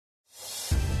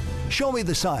Show Me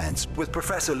the Science with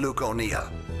Professor Luke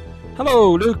O'Neill.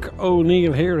 Hello, Luke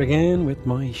O'Neill here again with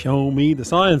my Show Me the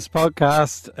Science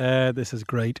podcast. This is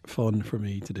great fun for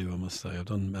me to do, I must say. I've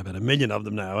done about 1 million of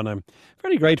them now, and I'm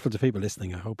very grateful to people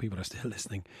listening. I hope people are still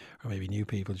listening, or maybe new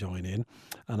people join in.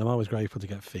 And I'm always grateful to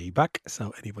get feedback.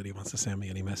 So anybody who wants to send me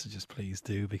any messages, please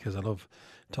do, because I love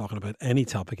talking about any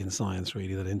topic in science,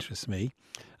 really, that interests me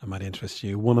and might interest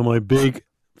you. One of my big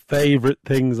favourite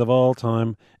things of all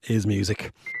time is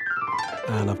music.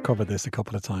 And I've covered this a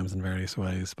couple of times in various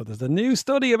ways, but there's a new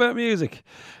study about music,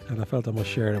 and I felt I must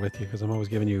share it with you because I'm always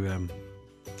giving you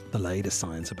the latest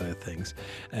science about things.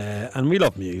 And we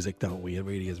love music, don't we? It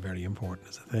really is very important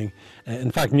as a thing.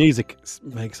 In fact, music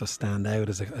makes us stand out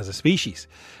as a species.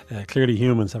 Clearly,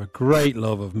 humans have a great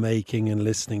love of making and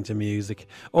listening to music.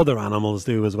 Other animals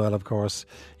do as well, of course.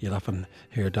 You'll often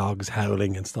hear dogs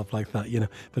howling and stuff like that, you know.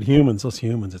 But us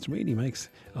humans, it really makes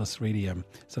us really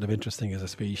sort of interesting as a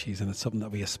species, and it's something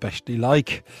that we especially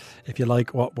like. If you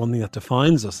like, one thing that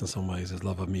defines us in some ways is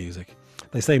love of music.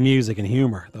 They say music and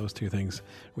humour, those two things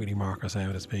really mark us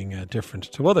out as being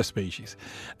different to other species.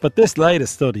 But this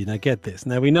latest study, now get this,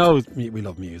 now we know we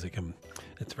love music and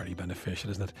it's very beneficial,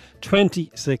 isn't it?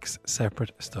 26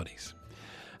 separate studies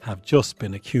have just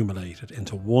been accumulated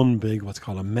into one big, what's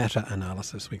called a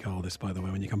meta-analysis. We call this, by the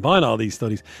way, when you combine all these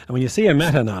studies. And when you see a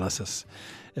meta-analysis,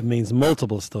 it means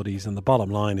multiple studies and the bottom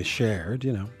line is shared,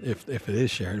 you know, if it is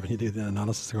shared, when you do the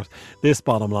analysis, of course, this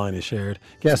bottom line is shared.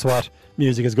 Guess what?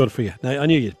 Music is good for you. Now, I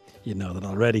knew you'd know that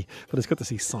already, but it's good to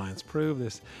see science prove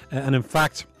this. And in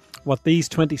fact, what these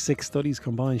 26 studies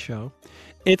combined show,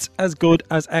 it's as good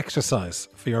as exercise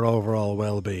for your overall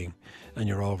well-being and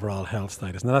your overall health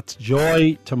status. Now, that's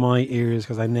joy to my ears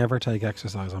because I never take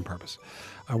exercise on purpose.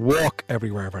 I walk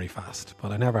everywhere very fast,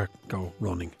 but I never go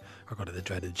running or go to the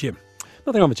dreaded gym.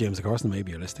 Nothing wrong with gyms, of course, and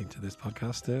maybe you're listening to this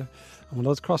podcast. I'm one of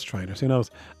those cross trainers, who knows?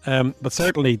 But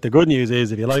certainly the good news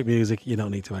is if you like music, you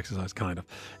don't need to exercise, kind of.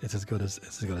 It's as good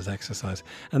as exercise.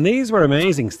 And these were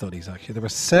amazing studies, actually. There were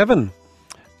 7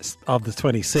 of the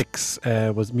 26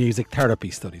 was music therapy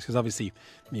studies, because obviously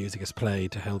music is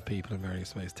played to help people in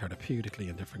various ways therapeutically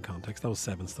in different contexts. Those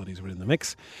 7 studies were in the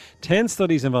mix. 10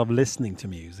 studies involved listening to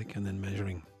music and then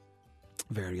measuring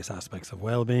various aspects of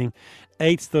well-being.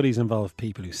 8 studies involved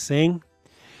people who sing.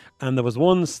 And there was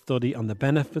 1 study on the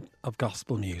benefit of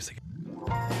gospel music.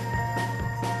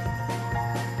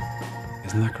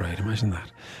 Isn't that great? Imagine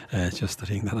that. Just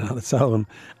studying that on its own.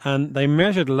 And they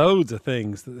measured loads of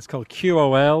things. It's called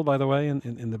QOL, by the way,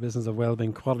 in the business of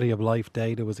well-being. Quality of life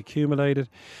data was accumulated.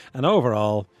 And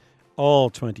overall, all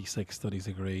 26 studies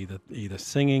agree that either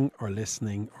singing or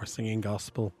listening or singing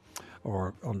gospel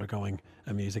or undergoing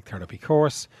a music therapy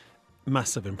course,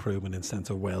 massive improvement in sense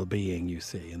of well-being, you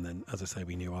see. And then, as I say,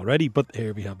 we knew already, but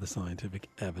here we have the scientific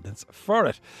evidence for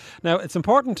it. Now, it's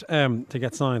important to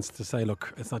get science to say,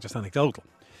 look, it's not just anecdotal.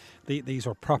 These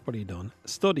are properly done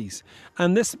studies.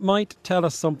 And this might tell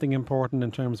us something important in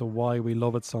terms of why we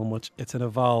love it so much. It's an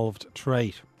evolved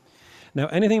trait. Now,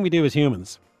 anything we do as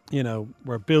humans, you know,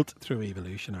 we're built through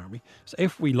evolution, aren't we? So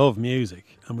if we love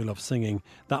music and we love singing,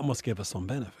 that must give us some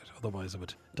benefit. Otherwise it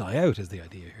would die out, is the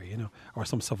idea here, you know, or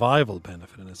some survival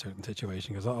benefit in a certain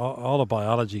situation, because all of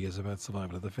biology is about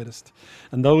survival of the fittest.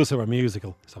 And those who are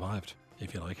musical survived,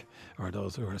 if you like, or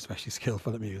those who are especially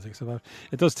skillful at music survived.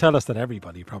 It does tell us that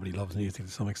everybody probably loves music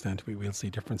to some extent. We'll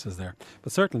see differences there.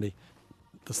 But certainly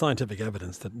the scientific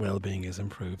evidence that well-being is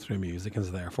improved through music, and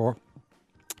therefore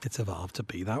it's evolved to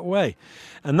be that way.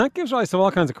 And that gives rise to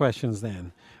all kinds of questions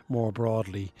then, more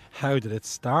broadly. How did it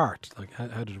start? Like,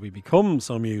 how did we become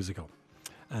so musical?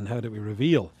 And how did we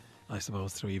reveal, I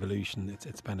suppose, through evolution,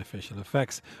 its beneficial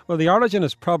effects? Well, the origin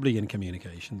is probably in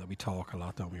communication, that we talk a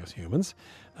lot, don't we, as humans?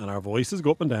 And our voices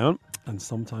go up and down, and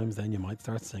sometimes then you might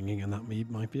start singing, and that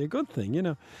might be a good thing, you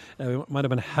know. We might have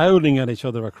been howling at each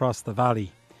other across the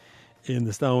valley in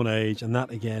the Stone Age, and that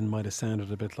again might have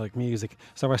sounded a bit like music.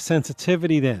 So our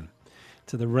sensitivity then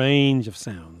to the range of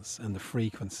sounds and the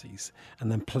frequencies,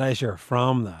 and then pleasure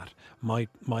from that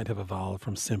might have evolved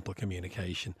from simple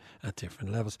communication at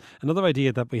different levels. Another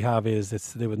idea that we have is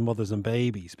it's to do with mothers and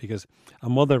babies, because a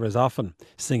mother is often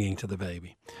singing to the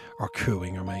baby or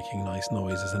cooing or making nice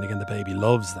noises, and again the baby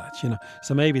loves that, you know.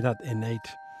 So maybe that innate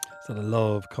sort of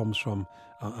love comes from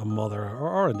a mother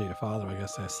or indeed a father, I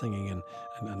guess, singing and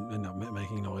you know,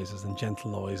 making noises and gentle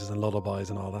noises and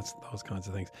lullabies and all that, those kinds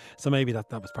of things. So maybe that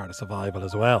was part of survival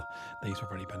as well. These were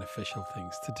very beneficial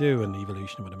things to do, and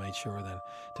evolution would have made sure then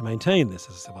to maintain this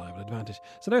as a survival advantage.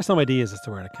 So there's some ideas as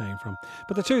to where it came from.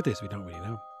 But the truth is we don't really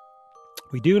know.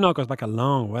 We do know it goes back a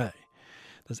long way.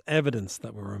 There's evidence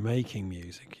that we were making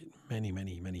music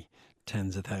many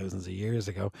tens of thousands of years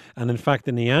ago. And in fact,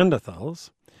 the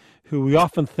Neanderthals, who we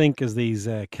often think as these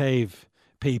cave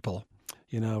people,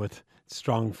 with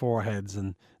strong foreheads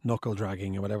and knuckle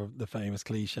dragging or whatever the famous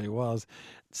cliche was,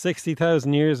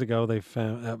 60,000 years ago, they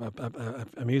found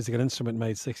a musical instrument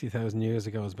made 60,000 years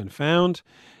ago has been found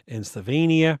in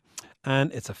Slovenia,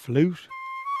 and it's a flute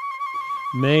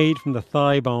made from the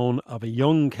thigh bone of a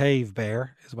young cave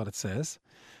bear, is what it says.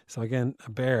 So again,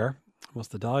 a bear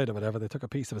must have died or whatever. They took a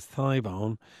piece of its thigh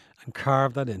bone and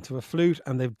carved that into a flute,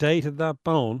 and they've dated that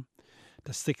bone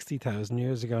to 60,000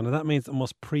 years ago. Now that means it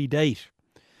must predate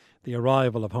the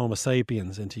arrival of Homo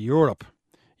sapiens into Europe.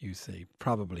 You see,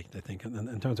 probably, they think,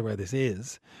 in terms of where this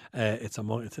is, it's a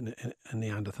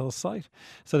Neanderthal site.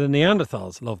 So the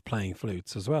Neanderthals loved playing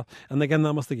flutes as well. And again,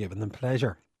 that must have given them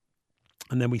pleasure.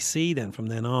 And then we see then from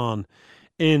then on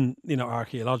in,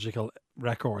 archaeological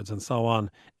records and so on,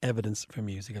 evidence for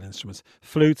musical instruments.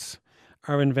 Flutes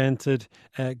are invented.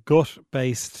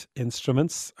 Gut-based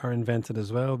instruments are invented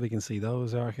as well. We can see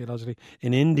those archaeologically.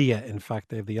 In India, in fact,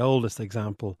 they have the oldest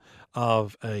example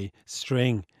of a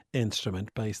string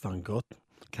instrument based on gut,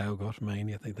 cow gut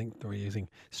mainly. I think they were using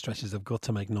stretches of gut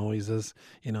to make noises,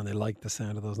 and they liked the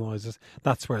sound of those noises.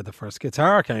 That's where the first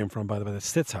guitar came from, by the way. The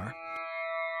sitar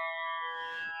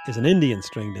is an Indian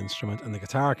stringed instrument, and the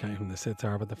guitar came from the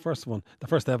sitar. But the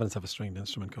first evidence of a stringed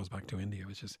instrument goes back to India,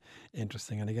 which is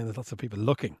interesting. And again, there's lots of people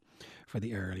looking for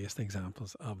the earliest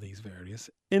examples of these various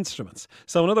instruments.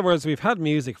 So in other words, we've had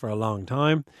music for a long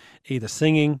time, either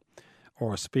singing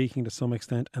or speaking to some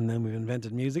extent, and then we've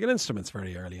invented musical instruments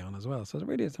very early on as well. So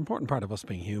it's an important part of us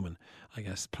being human, I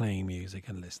guess, playing music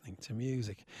and listening to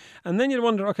music. And then you'd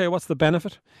wonder, okay, what's the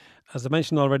benefit? As I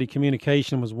mentioned already,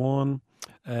 communication was one.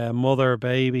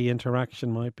 Mother-baby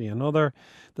interaction might be another.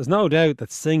 There's no doubt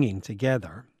that singing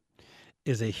together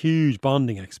is a huge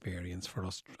bonding experience for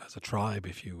us as a tribe,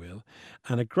 if you will.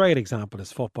 And a great example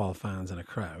is football fans in a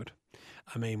crowd.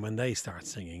 I mean, when they start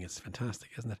singing, it's fantastic,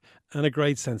 isn't it? And a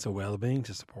great sense of well-being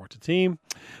to support the team.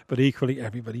 But equally,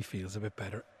 everybody feels a bit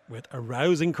better with a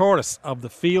rousing chorus of the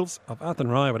fields of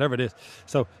Athenry, whatever it is.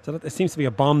 So that it seems to be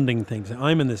a bonding thing. So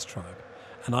I'm in this tribe,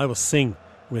 and I will sing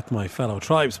with my fellow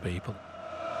tribespeople.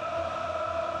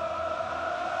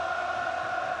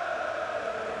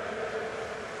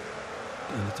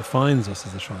 And it defines us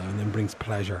as a tribe and then brings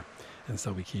pleasure. And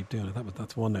so we keep doing it.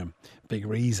 That's one big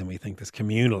reason we think this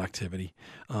communal activity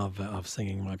of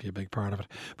singing might be a big part of it.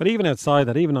 But even outside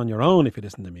that, even on your own, if you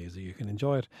listen to music, you can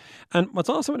enjoy it. And what's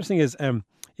also interesting is,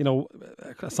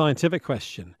 a scientific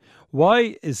question.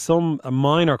 Why is a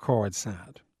minor chord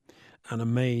sad and a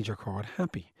major chord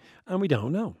happy? And we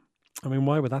don't know. I mean,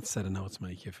 why would that set of notes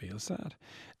make you feel sad?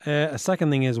 A second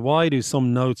thing is, why do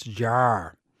some notes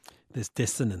jar? This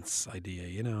dissonance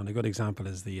idea, and a good example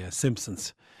is the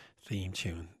Simpsons theme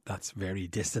tune. That's very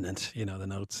dissonant. The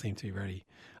notes seem to be very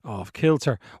off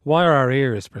kilter. Why are our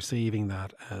ears perceiving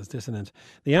that as dissonant?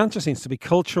 The answer seems to be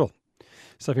cultural.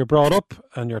 So if you're brought up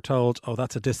and you're told, oh,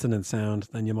 that's a dissonant sound,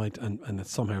 then you might, and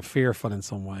it's somehow fearful in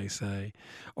some way, say.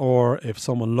 Or if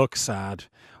someone looks sad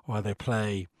while they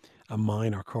play a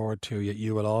minor chord to you,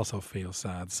 you will also feel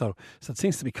sad. So it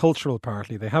seems to be cultural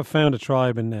partly. They have found a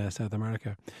tribe in South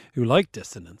America who like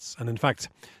dissonance. And in fact,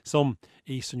 some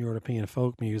Eastern European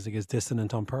folk music is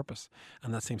dissonant on purpose.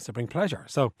 And that seems to bring pleasure.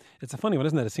 So it's a funny one,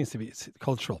 isn't it? It seems to be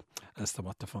cultural as to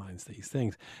what defines these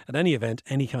things. At any event,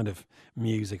 any kind of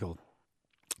musical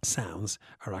sounds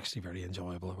are actually very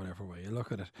enjoyable, whatever way you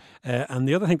look at it. And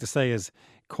the other thing to say is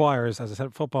choirs, as I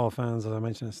said, football fans, as I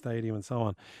mentioned, in stadium and so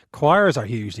on, choirs are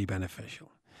hugely beneficial.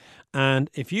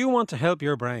 And if you want to help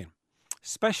your brain,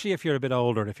 especially if you're a bit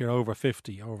older, if you're over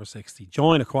 50, over 60,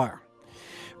 join a choir.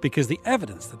 Because the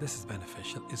evidence that this is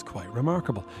beneficial is quite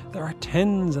remarkable. There are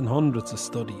tens and hundreds of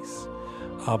studies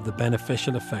of the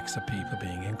beneficial effects of people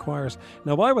being in choirs.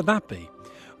 Now, why would that be?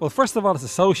 Well, first of all, it's a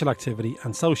social activity,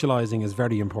 and socialising is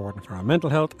very important for our mental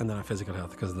health and then our physical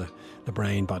health because of the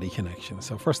brain-body connection.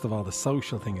 So first of all, the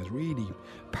social thing is really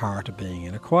part of being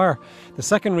in a choir. The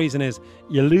second reason is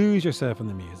you lose yourself in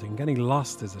the music, and getting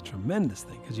lost is a tremendous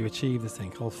thing because you achieve this thing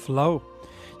called flow.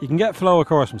 You can get flow, of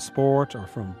course, from sport or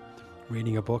from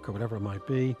reading a book or whatever it might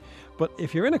be. But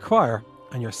if you're in a choir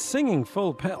and you're singing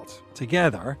full pelt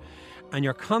together and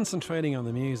you're concentrating on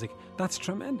the music, that's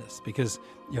tremendous because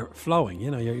you're flowing,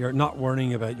 you're not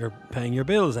worrying about you're paying your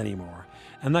bills anymore.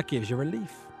 And that gives you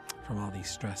relief from all these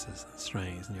stresses and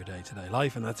strains in your day-to-day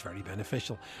life, and that's very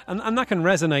beneficial. And that can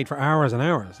resonate for hours and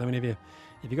hours. I mean, if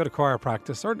you go to choir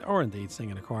practice or indeed sing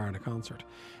in a choir in a concert,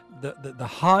 the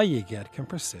high you get can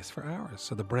persist for hours.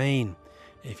 So the brain,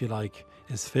 if you like,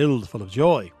 is full of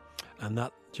joy and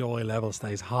that joy level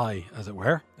stays high, as it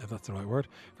were, if that's the right word,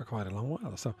 for quite a long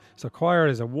while. So choir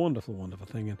is a wonderful, wonderful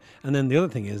thing. And then the other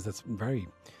thing is that's very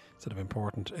sort of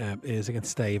important is it can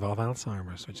stave off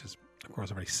Alzheimer's, which is, of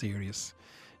course, a very serious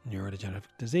neurodegenerative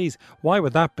disease. Why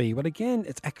would that be? Well, again,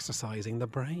 it's exercising the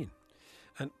brain.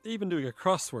 And even doing a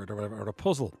crossword or whatever, or a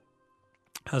puzzle,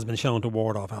 has been shown to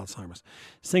ward off Alzheimer's.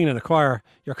 Singing in a choir,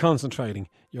 you're concentrating,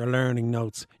 you're learning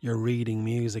notes, you're reading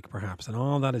music perhaps, and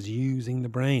all that is using the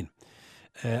brain.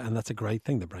 And that's a great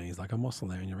thing. The brain is like a muscle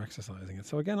there and you're exercising it.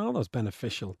 So again, all those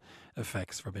beneficial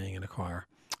effects for being in a choir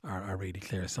are really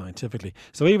clear scientifically.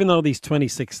 So even though these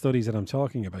 26 studies that I'm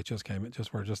talking about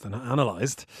were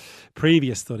analysed,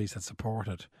 previous studies had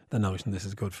supported the notion this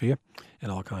is good for you in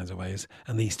all kinds of ways.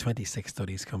 And these 26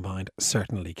 studies combined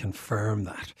certainly confirm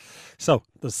that. So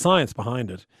the science behind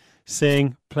it: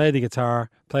 sing, play the guitar,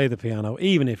 play the piano,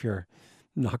 even if you're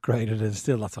not great at it, it's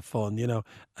still lots of fun,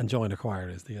 and join a choir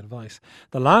is the advice.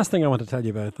 The last thing I want to tell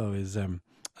you about, though, is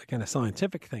again a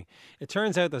scientific thing. It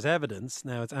turns out there's evidence,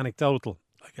 now it's anecdotal,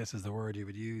 I guess is the word you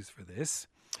would use for this.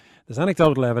 There's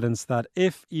anecdotal evidence that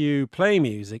if you play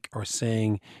music or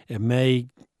sing, it may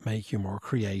make you more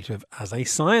creative as a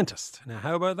scientist. Now,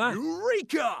 how about that?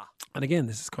 Eureka! And again,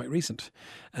 this is quite recent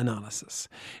analysis.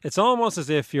 It's almost as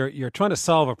if you're trying to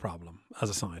solve a problem as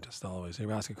a scientist always.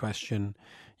 You ask a question,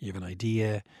 you have an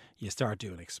idea, you start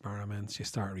doing experiments, you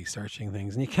start researching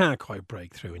things, and you can't quite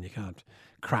break through and you can't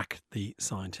crack the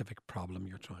scientific problem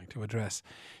you're trying to address.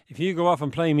 If you go off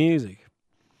and play music,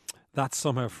 that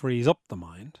somehow frees up the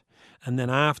mind, and then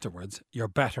afterwards you're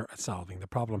better at solving the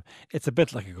problem. It's a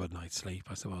bit like a good night's sleep,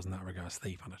 I suppose, in that regard.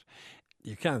 Sleep on it.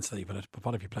 You can't sleep on it, but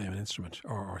what if you play an instrument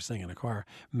or sing in a choir?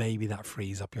 Maybe that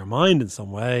frees up your mind in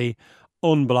some way,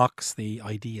 unblocks the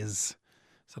ideas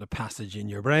sort of passage in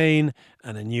your brain,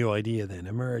 and a new idea then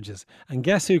emerges. And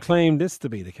guess who claimed this to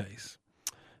be the case?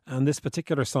 And this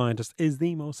particular scientist is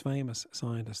the most famous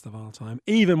scientist of all time,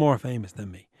 even more famous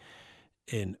than me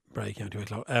in breaking out to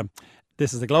it.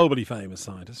 This is a globally famous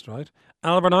scientist, right?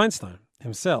 Albert Einstein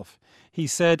himself. He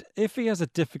said if he has a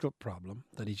difficult problem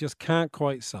that he just can't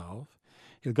quite solve,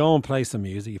 he'll go and play some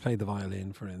music. He played the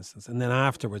violin, for instance, and then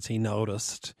afterwards he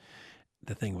noticed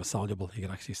the thing was soluble. He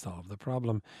could actually solve the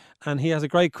problem. And he has a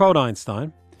great quote,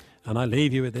 Einstein, and I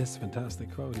leave you with this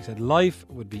fantastic quote. He said, "Life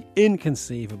would be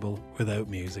inconceivable without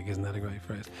music." Isn't that a great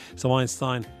phrase? So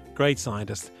Einstein, great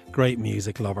scientist, great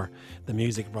music lover. The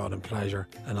music brought him pleasure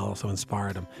and also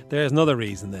inspired him. There's another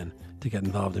reason then to get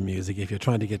involved in music. If you're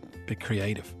trying to get a bit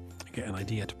creative, get an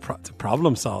idea to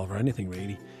problem solve or anything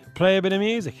really, play a bit of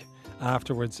music.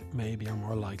 Afterwards, maybe you're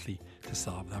more likely to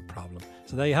solve that problem.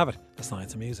 So there you have it, the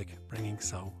science of music, bringing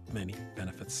so many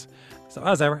benefits. So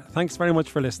as ever, thanks very much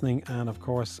for listening. And of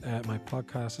course, my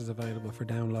podcast is available for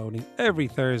downloading every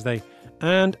Thursday.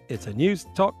 And it's a News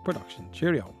Talk production.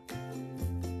 Cheerio.